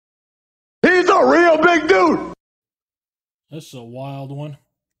This is a wild one.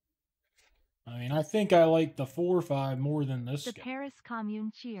 I mean, I think I like the 4/5 more than this The guy. Paris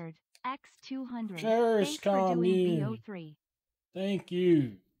Commune cheered. X200. Paris Thanks Commune. for doing Bo3. Thank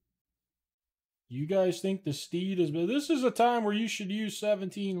you. You guys think the Steed is... But this is a time where you should use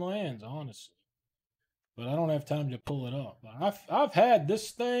 17 lands, honestly. But I don't have time to pull it up. I've had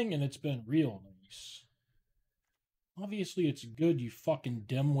this thing, and it's been real nice. Obviously, it's good, you fucking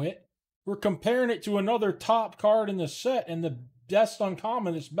dimwit. We're comparing it to another top card in the set, and the best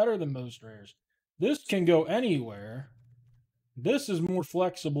uncommon is better than most rares. This can go anywhere. This is more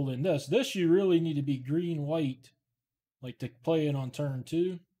flexible than this. This you really need to be green-white, like to play it on turn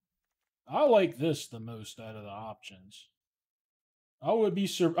 2. I like this the most out of the options.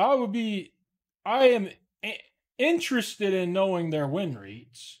 I am interested in knowing their win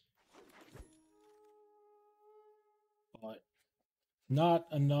rates, but not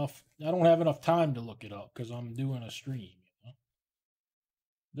enough. I don't have enough time to look it up because I'm doing a stream. You know?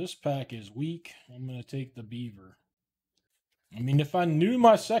 This pack is weak. I'm going to take the Beaver. I mean, if I knew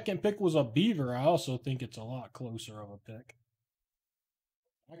my second pick was a Beaver, I also think it's a lot closer of a pick.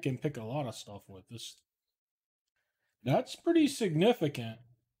 I can pick a lot of stuff with this. That's pretty significant.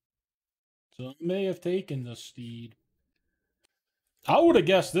 So I may have taken the Steed. I would have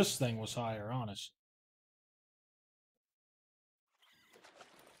guessed this thing was higher, honest.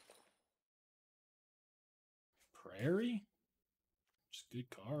 Prairie? It's a good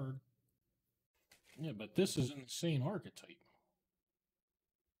card. Yeah, but this is in the same archetype.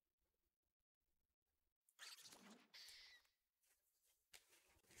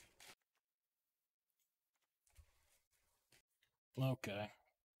 Okay.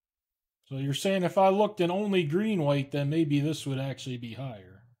 So you're saying if I looked in only green-white, then maybe this would actually be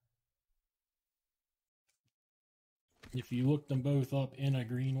higher. If you looked them both up in a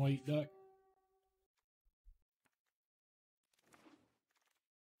green-white deck.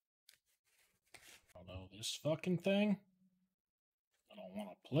 I don't know, this fucking thing? I don't want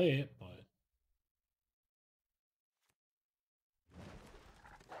to play it, but...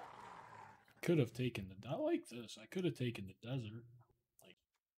 Could have taken the... I like this. I could have taken the desert. Like...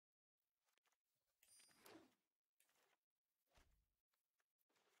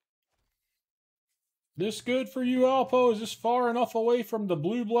 This good for you, Alpo? Is this far enough away from the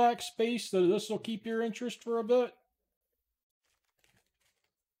blue-black space that this will keep your interest for a bit?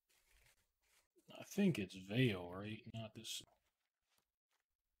 I think it's Veil, right? Not this...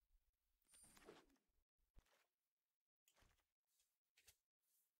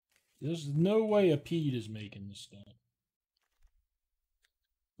 There's no way a Pete is making this stuff.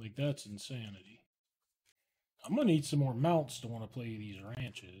 Like, that's insanity. I'm going to need some more mounts to want to play these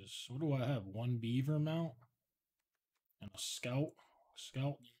ranches. What do I have? One Beaver mount? And a Scout?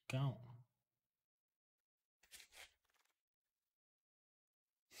 Scout count.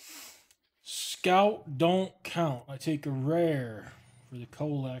 Scout don't count. I take a rare for the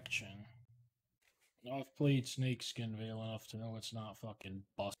collection. I've played Snakeskin Veil enough to know it's not fucking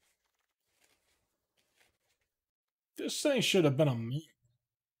bust. This thing should have been a meme.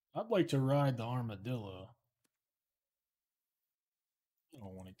 I'd like to ride the Armadillo. I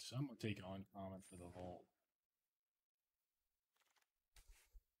don't want it to. I'm going to take an uncommon for the vault.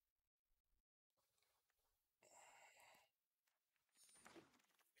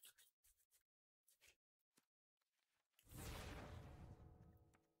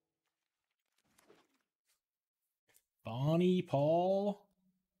 Bonnie Paul?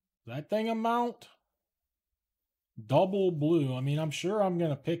 That thing a mount? Double blue. I mean, I'm sure I'm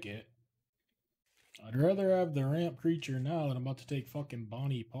going to pick it. I'd rather have the ramp creature now than I'm about to take fucking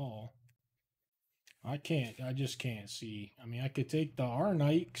Bonnie Paul. I just can't see. I mean, I could take the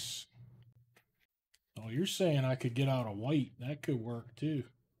Arnikes. Oh, you're saying I could get out a white. That could work too.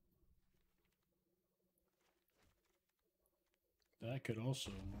 That could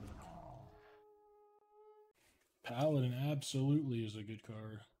also work. Paladin absolutely is a good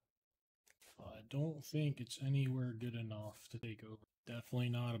card. I don't think it's anywhere good enough to take over. Definitely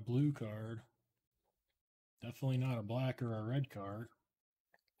not a blue card. Definitely not a black or a red card.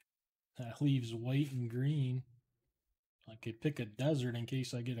 That leaves white and green. I could pick a desert in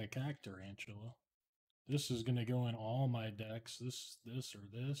case I get a Cactarantula. This is going to go in all my decks. This, or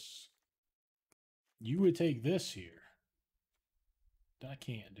this. You would take this here. I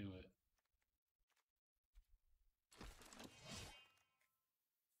can't do it.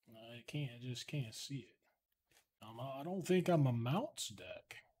 I just can't see it. I don't think I'm a mounts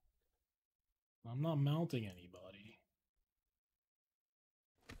deck. I'm not mounting anybody.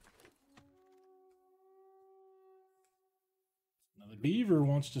 Now the Beaver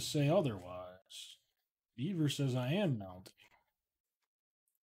wants to say otherwise. Beaver says I am mounting.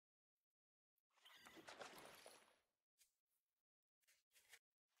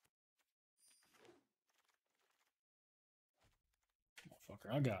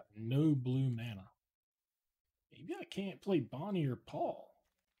 Motherfucker, I got no blue mana. Maybe I can't play Bonnie or Paul.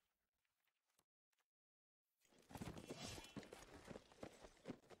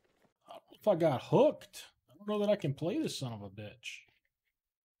 I don't know if I got hooked. I don't know that I can play this son of a bitch.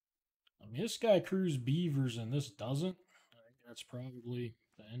 I mean, this guy crews beavers and this doesn't. I think that's probably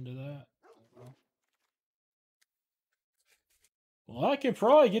the end of that. Well, I can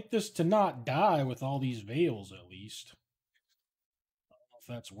probably get this to not die with all these veils at least. I don't know if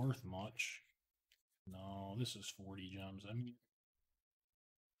that's worth much. No, this is 40 gems. I mean,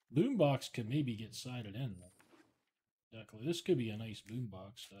 Boombox could maybe get sided in, though. Exactly. This could be a nice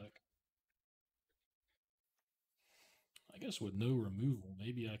Boombox deck. I guess with no removal,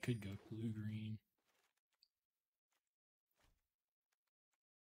 maybe I could go blue-green.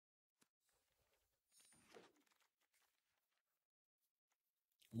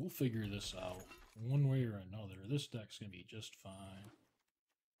 We'll figure this out one way or another. This deck's going to be just fine.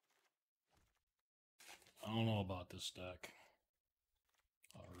 I don't know about this deck.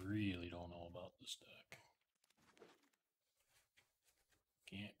 I really don't know about this deck.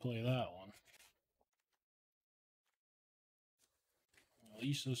 Can't play that one. At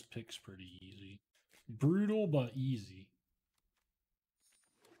least this pick's pretty easy. Brutal, but easy.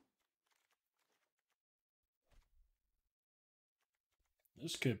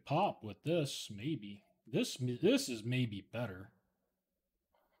 This could pop with this, maybe. This is maybe better.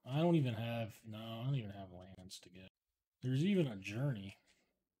 I don't even have lands to get. There's even a journey.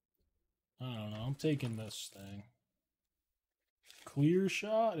 I don't know. I'm taking this thing. Clear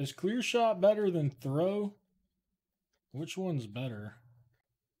shot? Is clear shot better than throw? Which one's better?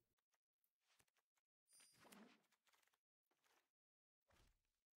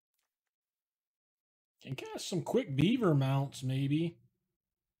 Can cast some quick beaver mounts, maybe.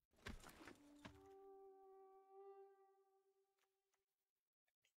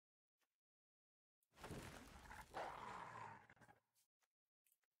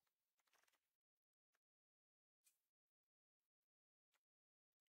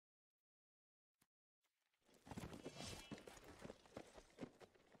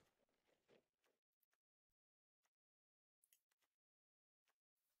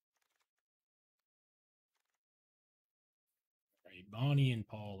 Bonnie and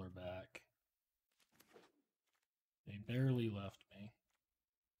Paul are back. They barely left me.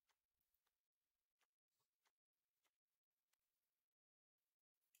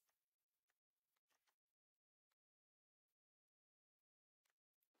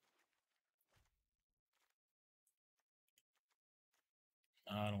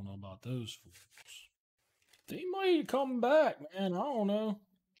 I don't know about those fools. They might come back, man. I don't know.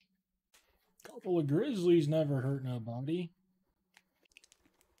 Couple of Grizzlies never hurt nobody.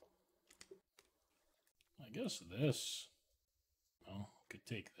 I guess this. Oh, could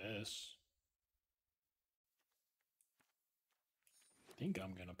take this. I think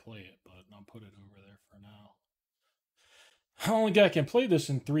I'm going to play it, but I'll put it over there for now. Only guy can play this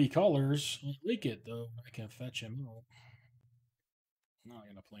in 3 colors. I like it, though. I can fetch him out. I'm not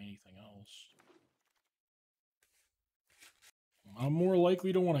going to play anything else. I'm more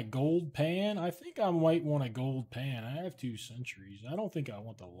likely to want a gold pan. I think I might want a gold pan. I have 2 centuries. I don't think I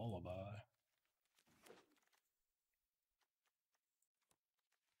want the lullaby.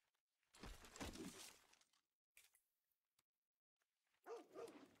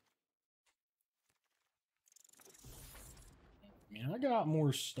 I mean, I got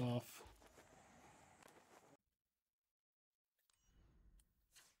more stuff.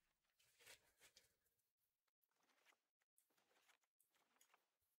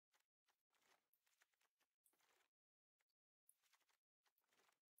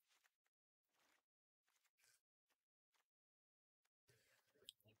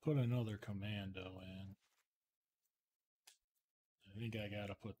 Put another commando in. I think I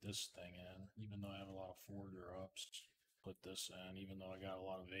gotta put this thing in, even though I have a lot of 4-drops. Put this in, even though I got a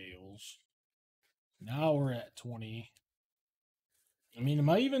lot of veils. Now we're at 20. I mean, am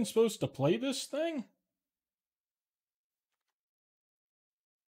I even supposed to play this thing?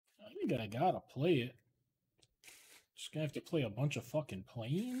 I think I gotta play it. Just gonna have to play a bunch of fucking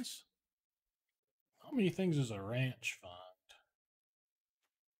planes? How many things does a ranch find?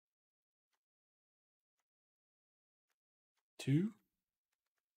 2?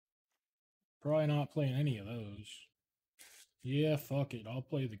 Probably not playing any of those. Yeah, fuck it. I'll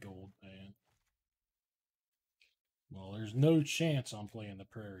play the gold pan. Well, there's no chance I'm playing the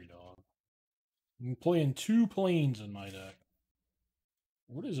prairie dog. I'm playing 2 planes in my deck.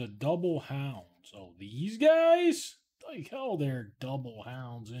 What is a double hounds? Oh, these guys? Like hell, they're double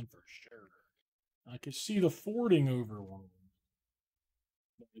hounds in for sure. I could see the fording over one of them.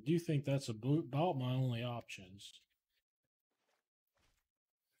 I do think that's about my only options.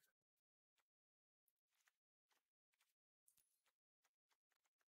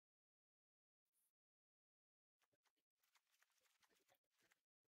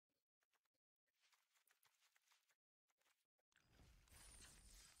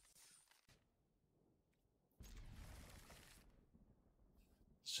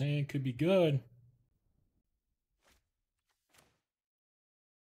 Sand could be good.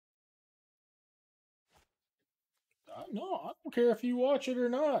 No, I don't care if you watch it or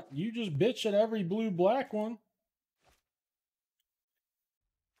not. You just bitch at every blue-black one.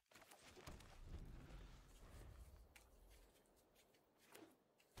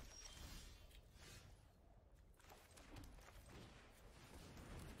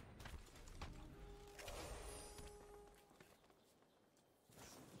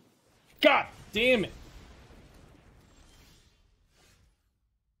 God damn it.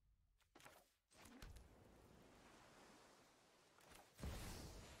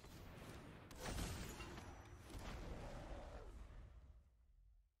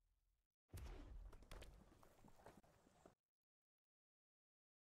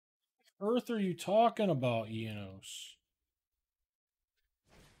 Earth are you talking about, Enos?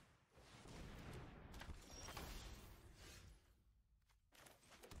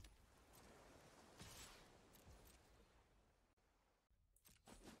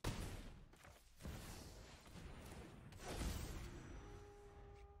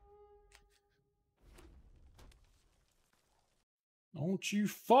 Don't you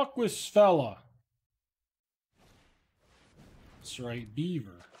fuck with fella. That's right,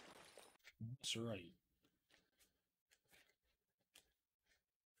 Beaver. That's right.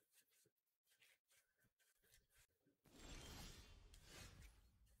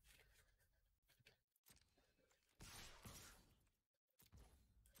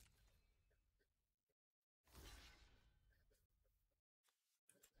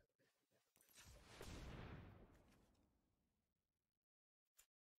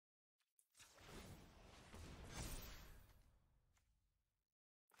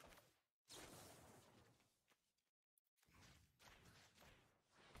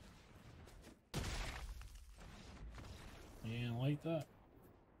 Yeah, like that.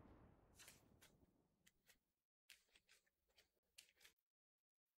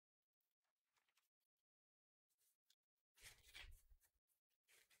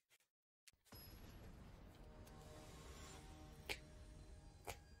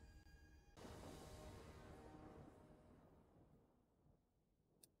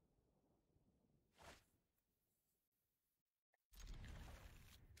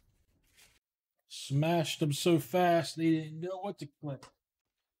 Smashed them so fast they didn't know what to click.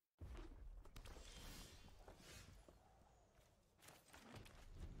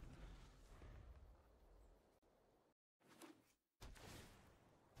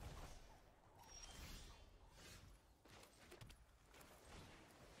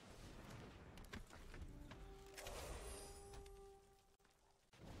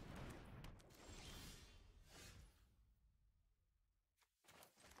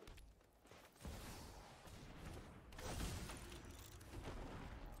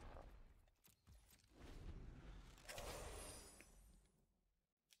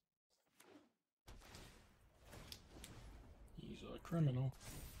 He's a criminal.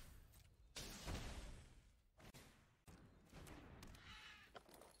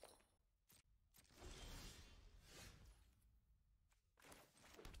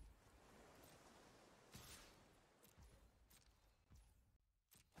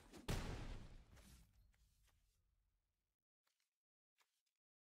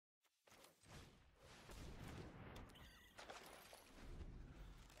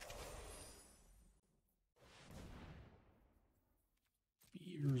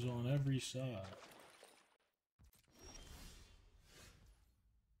 Beavers on every side.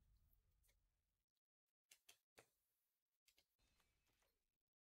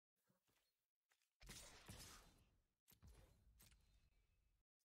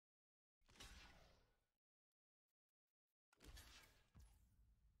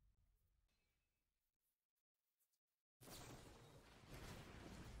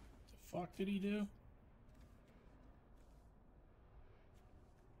 The fuck did he do?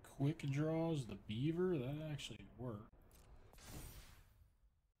 Quick draws the beaver? That actually worked.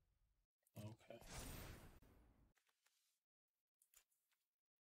 Okay.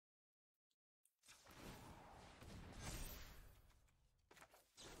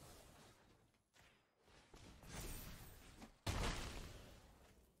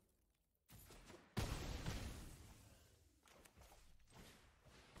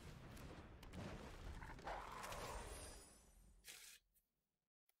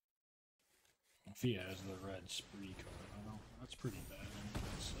 Fia has the red spree card. Oh, that's pretty bad.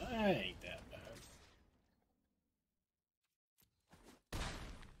 That ain't that bad.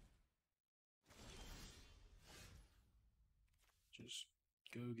 Just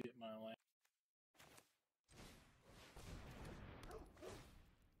go get my land.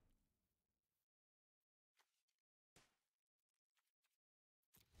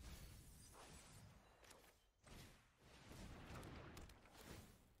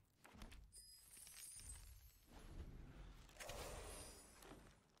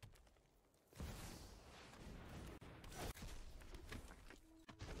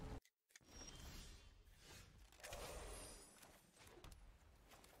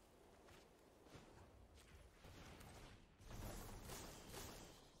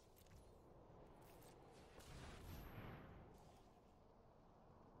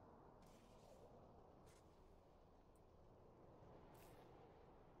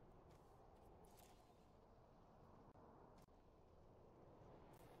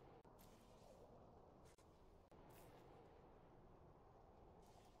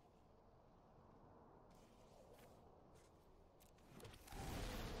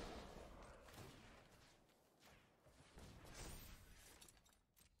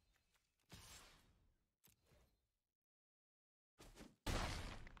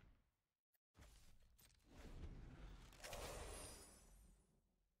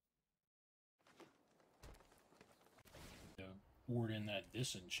 Ward in that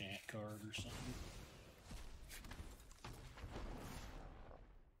disenchant card or something.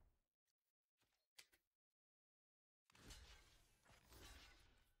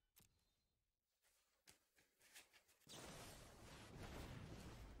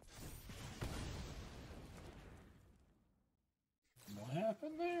 What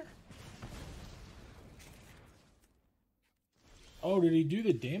happened there? Oh, did he do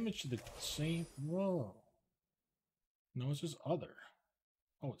the damage to the same? Whoa. No, it's his other.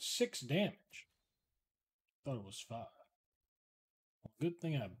 Oh, it's 6 damage. Thought it was 5. Well, good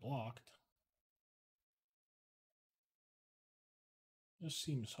thing I blocked. This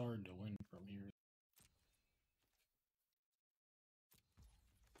seems hard to win from here.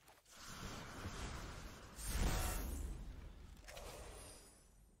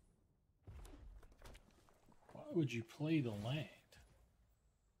 Why would you play the land?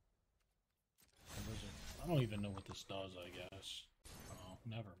 I don't even know what this does, I guess. Oh,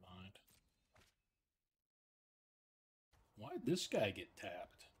 never mind. Why'd this guy get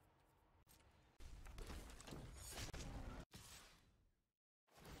tapped?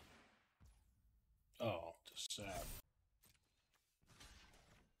 Oh, just sad.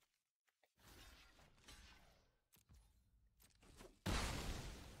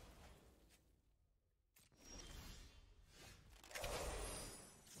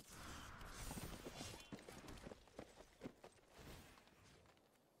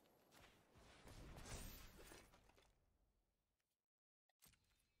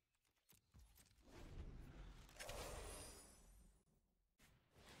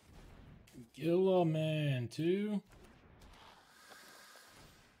 Gilla Man 2.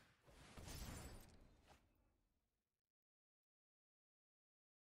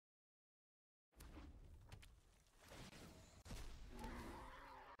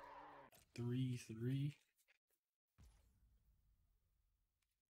 Three.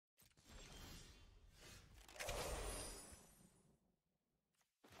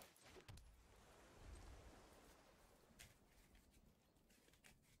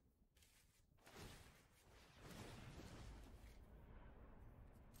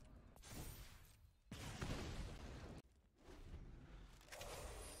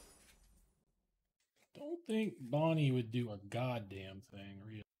 Don't think Bonnie would do a goddamn thing,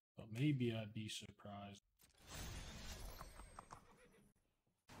 really, but maybe I'd be surprised.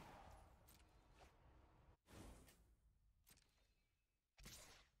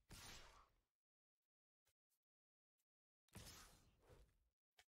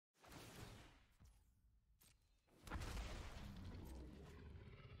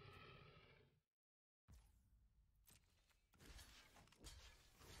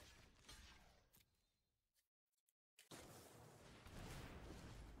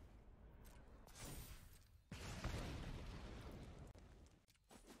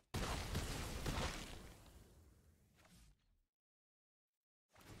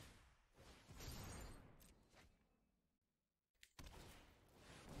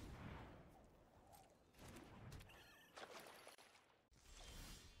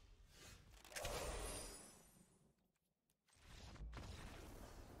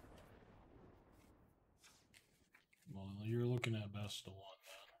 Well, you're looking at best of one,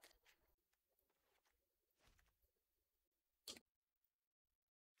 man.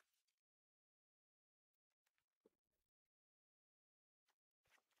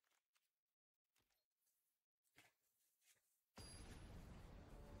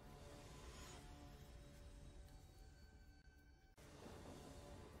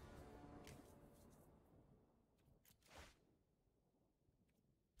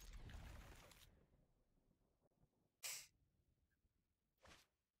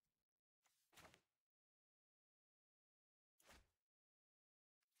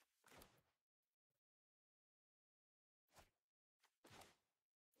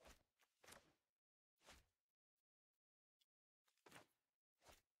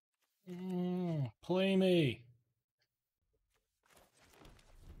 Play me.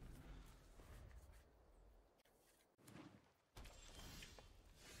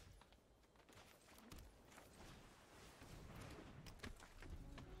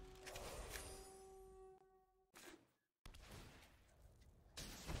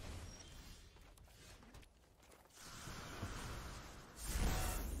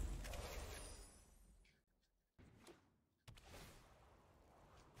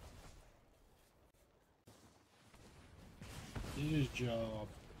 His job.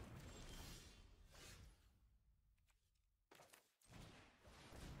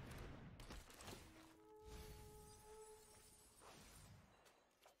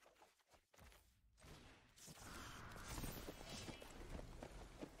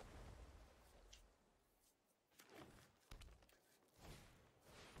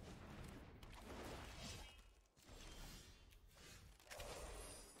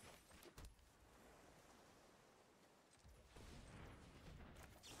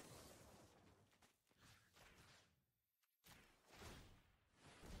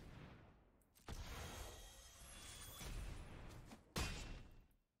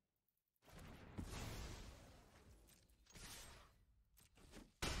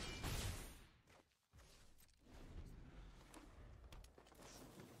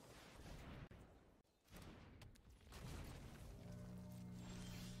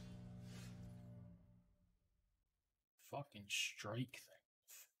 Fucking strike thing.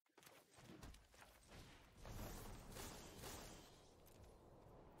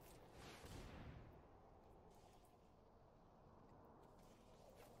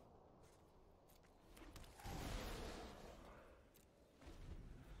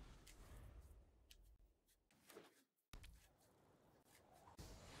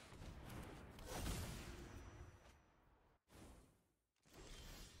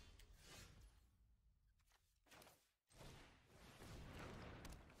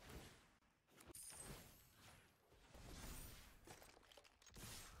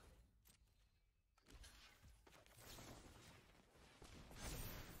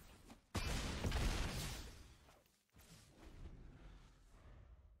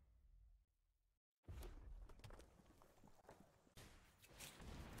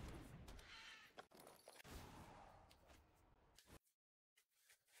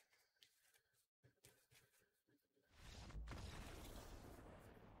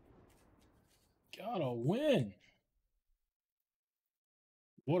 Gotta win.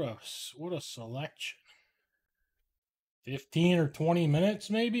 What a selection. 15 or 20 minutes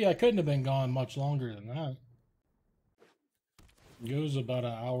maybe? I couldn't have been gone much longer than that. It goes about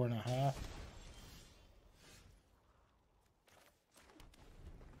an hour and a half.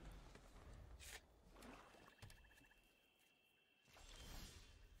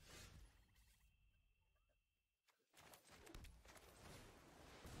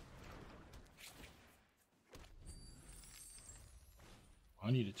 I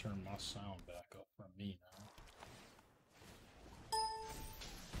need to turn my sound back up for me now.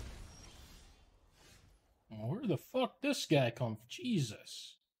 Oh, where the fuck this guy come from?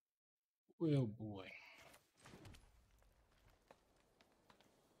 Jesus. Oh boy.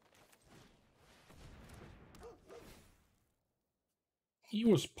 He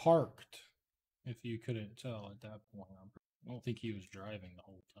was parked, if you couldn't tell at that point. I don't think he was driving the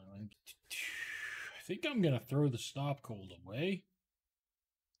whole time. I think I'm going to throw the stop cold away.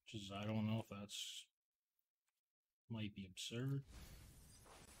 Which is, I don't know if that's might be absurd.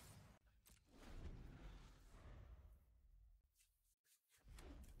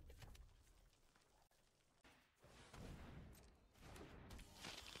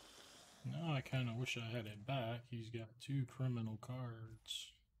 Now I kind of wish I had it back. He's got 2 criminal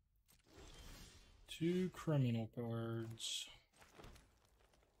cards. 2 criminal cards.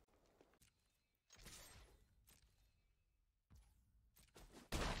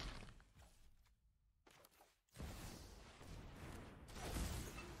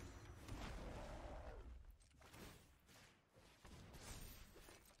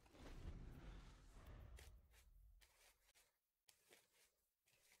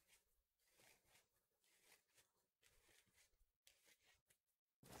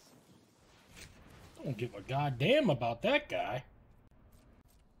 I don't give a goddamn about that guy.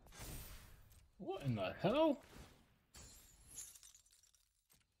 What in the hell?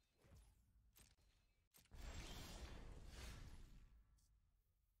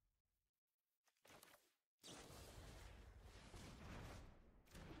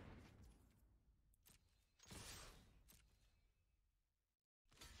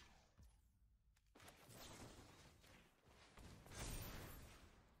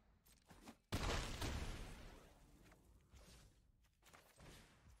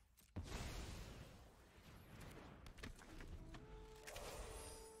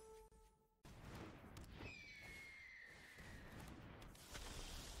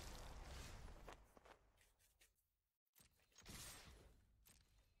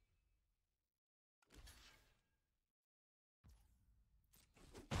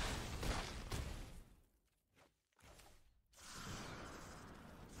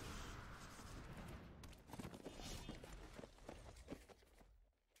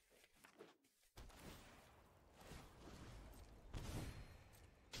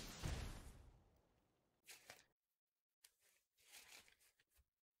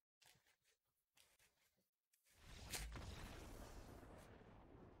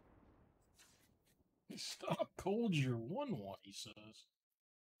 Stop cold your 1/1, he says.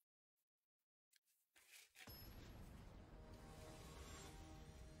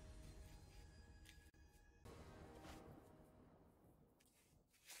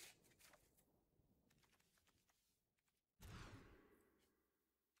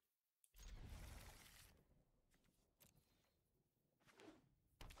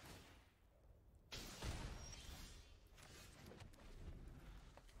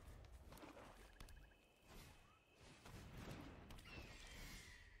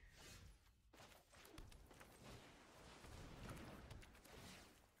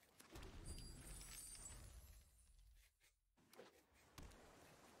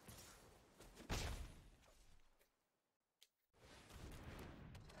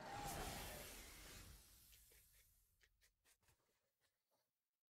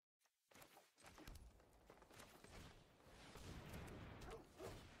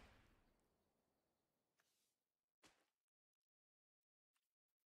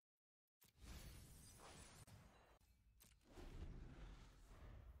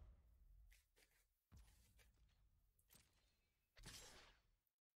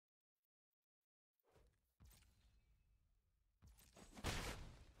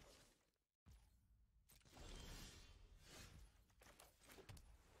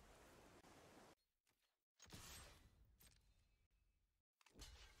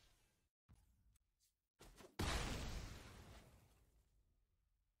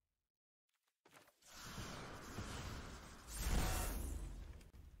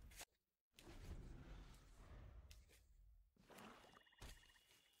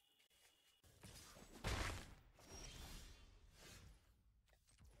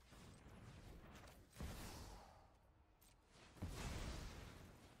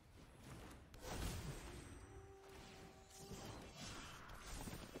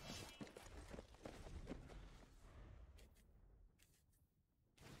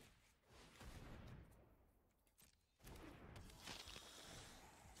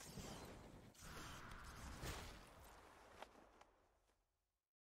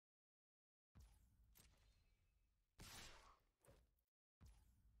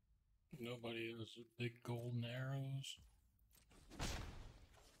 Nobody has big golden arrows. I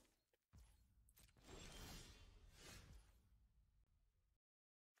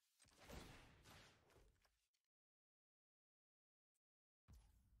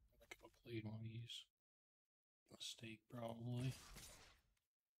could have played one of these. Mistake, probably.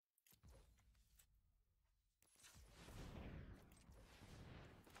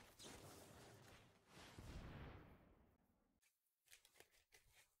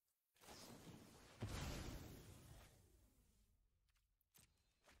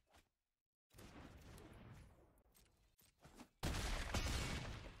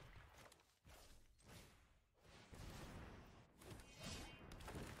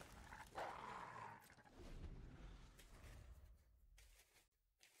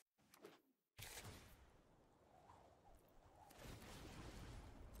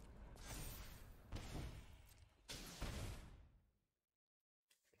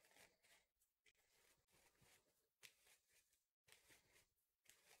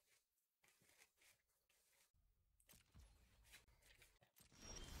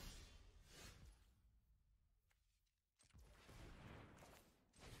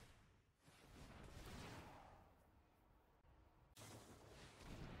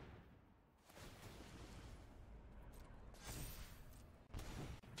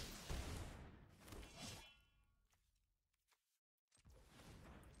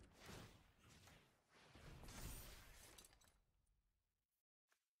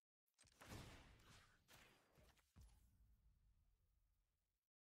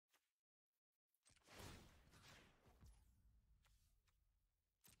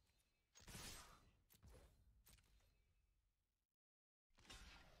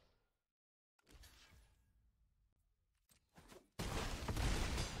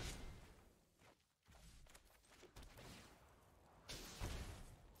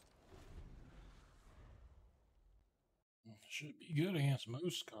 Should be good against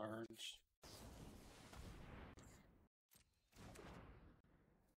most cards.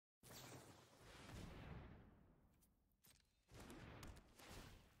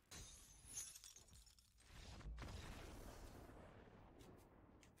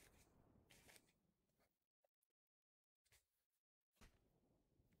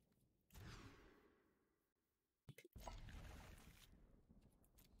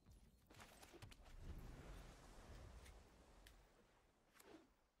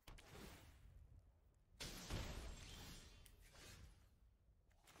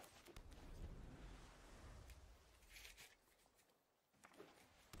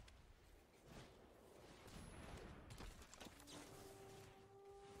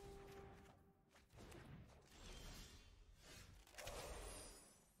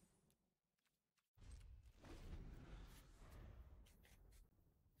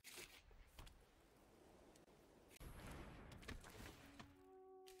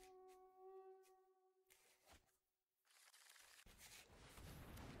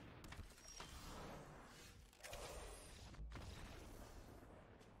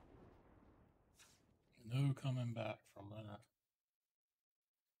 no coming back from that.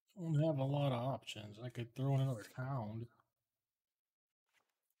 I don't have a lot of options. I could throw in another hound.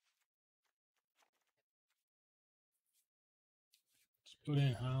 Let's put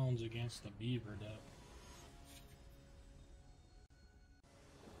in hounds against the beaver deck.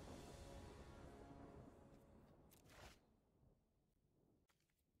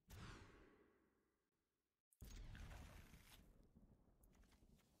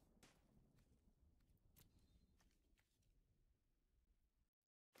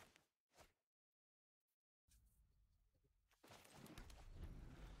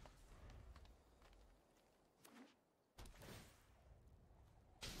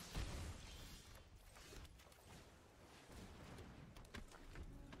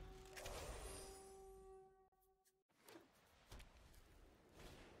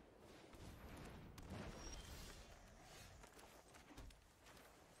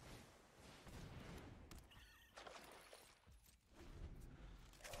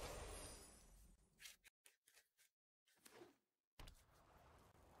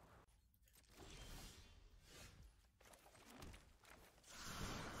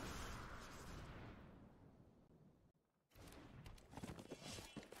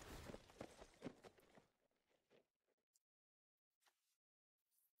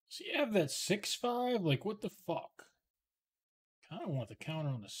 So you have that 6/5? Like, what the fuck? Kind of want the counter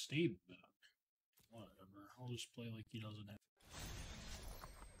on the stable back. Whatever. I'll just play like he doesn't have.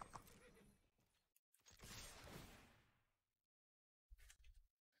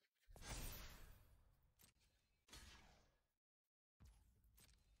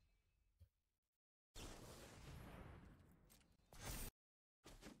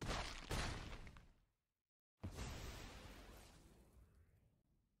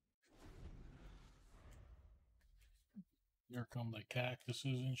 Here come the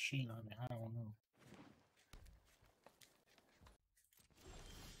cactuses and shit. I mean, I don't know.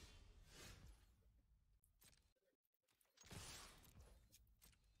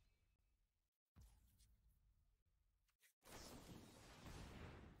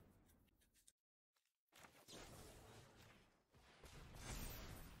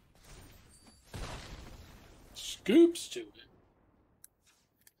 Scoops to it.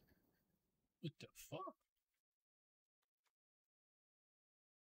 What the fuck?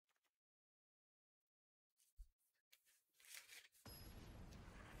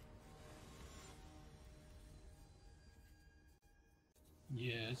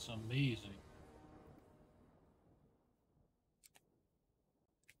 Yeah, it's amazing.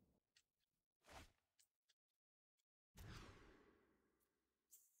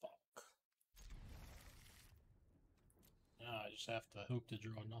 Fuck. Now I just have to hope to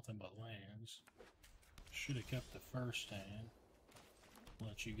draw nothing but lands. Should have kept the first hand.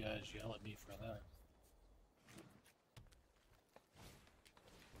 Let you guys yell at me for that.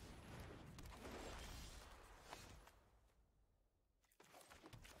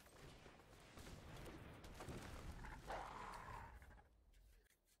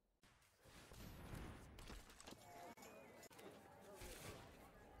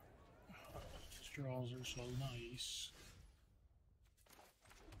 These draws are so nice.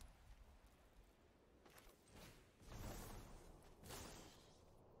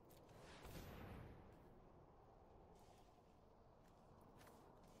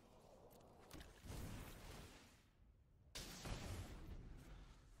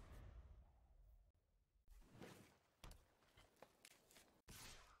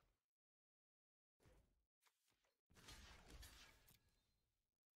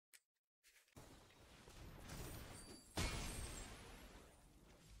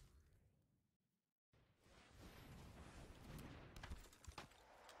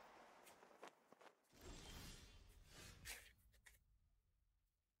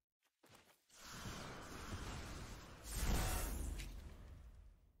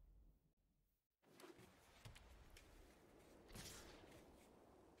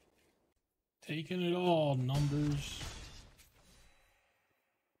 Taking it all, numbers.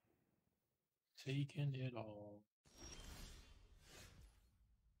 Taking it all.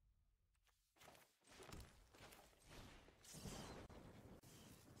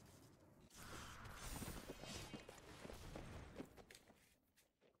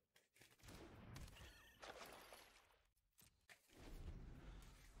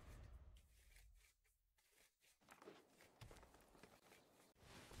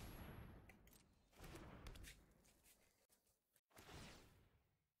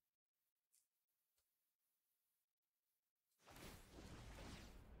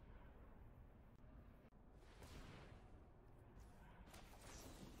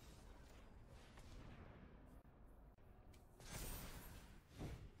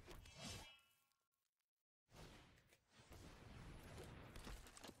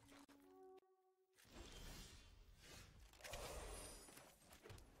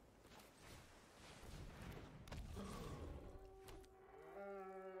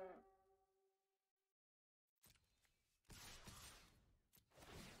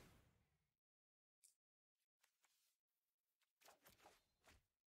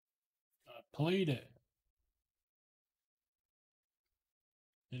 Played it.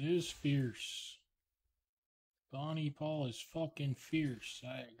 It is fierce. Bonnie Paul is fucking fierce.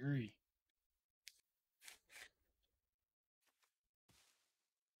 I agree.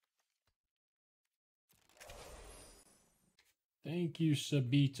 Thank you,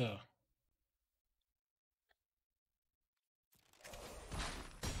 Sabita.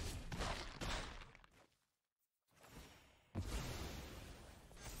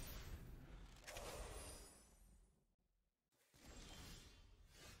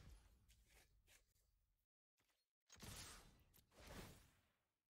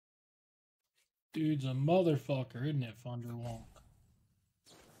 Dude's a motherfucker, isn't it, Thunderwonk?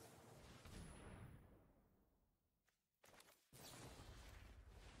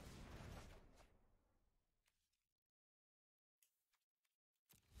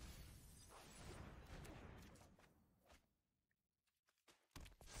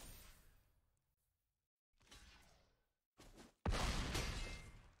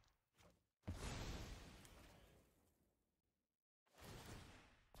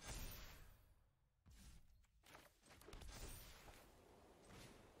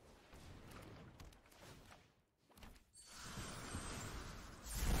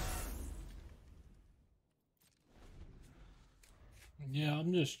 Yeah,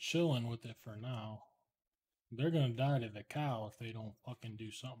 I'm just chilling with it for now. They're gonna die to the cow if they don't fucking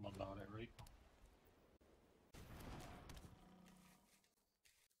do something about it, right?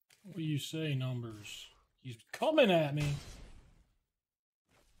 What do you say, Numbers? He's coming at me.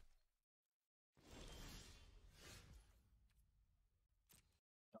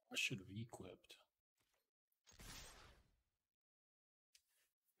 I should have equipped.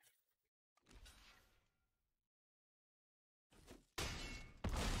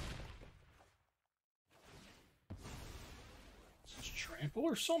 Is this trample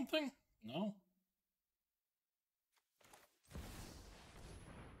or something? No.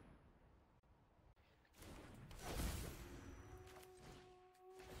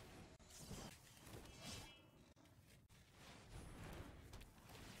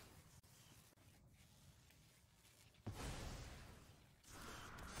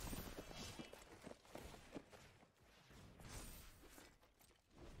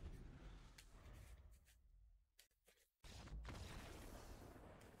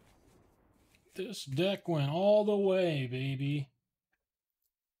 This deck went all the way, baby.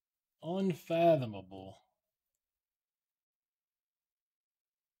 Unfathomable.